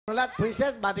Ulat,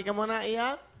 Princess, bati ka muna,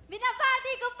 iyak.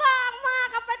 Binabati ko po ang mga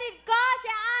kapatid ko, si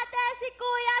ate, si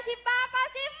kuya, si papa,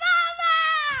 si mama!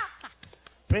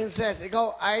 Princess,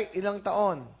 ikaw ay ilang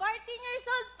taon? 14 years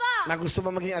old po. Na gusto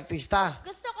mo maging artista?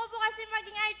 Gusto ko po kasi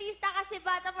maging artista kasi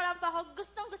bata pa lang po ako.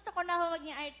 Gustong-gusto ko na po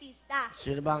maging artista.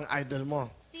 Sino ba ang idol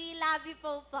mo? Si Lovi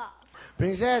Poe po.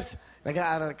 Princess,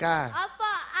 nag-aaral ka.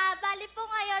 Opo, bali po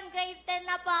ngayon, grade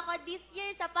 10 na po ako this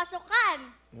year sa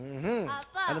pasukan.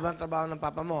 Opo. Ano ba ang trabaho ng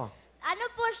papa mo? Ano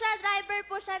po siya, driver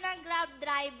po siya ng Grab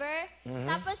driver.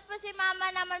 Tapos po si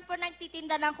mama naman po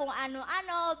nagtitinda ng kung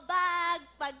ano-ano, bag,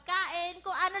 pagkain,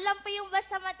 kung ano lang po yung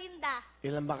basta matinda.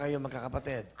 Ilan ba kayo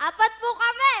magkakapatid? 4 po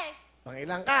kami. Pang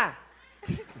ilang ka?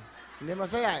 Hindi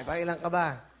masaya. Pang ilang ka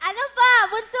ba? Ano po,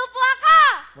 bunso po ako.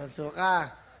 Manso ka.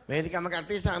 Mahilig ka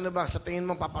mag-artista. Ano ba? Sa tingin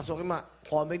mo, papasukin mo?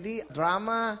 Comedy?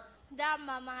 Drama?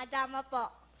 Drama, mga drama po.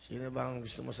 Sino ba ang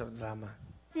gusto mo sa drama?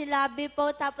 Si Lovi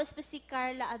Poe, tapos po si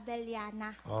Carla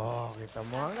Abellana. Oh, kita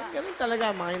mo. Ganun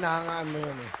talaga. Mga hinahangaan mo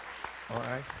yun eh.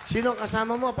 Alright. Sino ang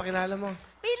kasama mo? Pakilala mo.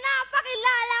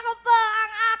 Pinapakilala ko po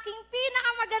ang aking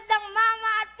pinakamagandang mama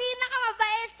at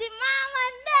pinakamabait si Mama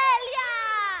Nelia!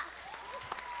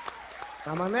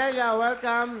 Mama Nelia,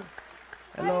 welcome.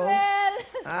 Hello. Hi, Well.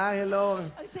 Hello.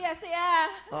 Ang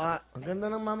saya-saya. Ang ganda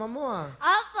ng mama mo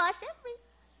Opo, siyempre.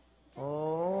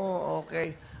 Oh,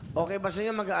 okay. Okay ba sa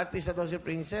inyo mag-artista daw si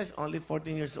Princess? Only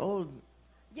 14 years old.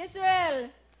 Yes, Well.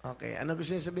 Okay. Ano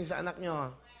gusto niyo sabihin sa anak niyo?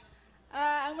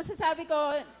 Ang masasabi ko,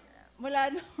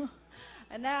 mula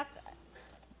anak,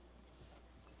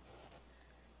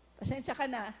 pasensya ka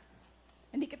na.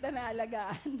 Hindi kita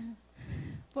naalagaan.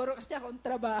 Puro kasi akong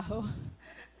trabaho.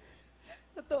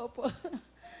 Totoo po.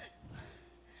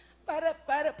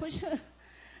 Para po siya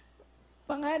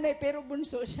panganay pero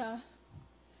bunso siya.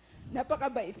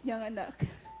 Napakabait niyang anak.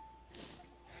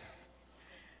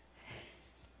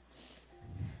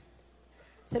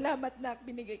 Salamat na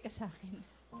binigay ka sa akin.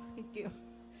 Thank you.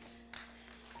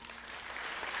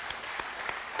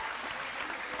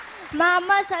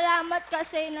 Mama, salamat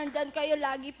kasi nandyan kayo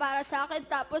lagi para sa akin.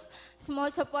 Tapos,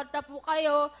 sumusuporta po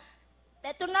kayo.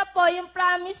 Ito na po yung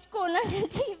promise ko na sa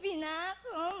TV na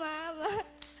ako, Mama.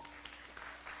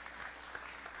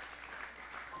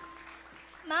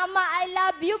 Mama, I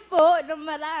love you po ng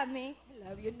marami. I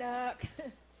love you, Nak.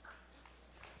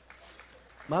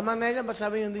 Mama Nelia, ba't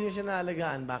sabi niyo hindi niyo siya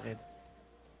naalagaan? Bakit?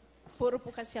 Puro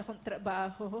po kasi akong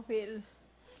trabaho, Will.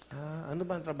 Ano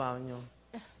ba ang trabaho niyo?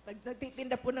 Pag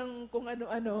nagtitinda po ng kung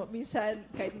ano-ano, minsan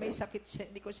kahit may sakit siya,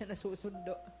 hindi ko siya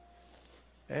nasusundo.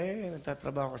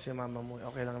 Nagtatrabaho kasi mama mo.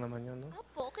 Okay lang naman yun, no?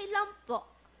 Opo, okay lang po.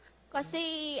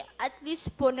 Kasi at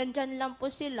least po, nandyan lang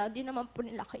po sila. Di naman po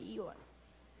nila kaiwan.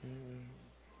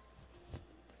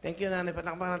 Thank you, nanay.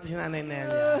 Patakpan natin si nanay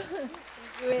Nelia.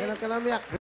 Thank you, Will. Ganun ka lang,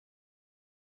 Miak.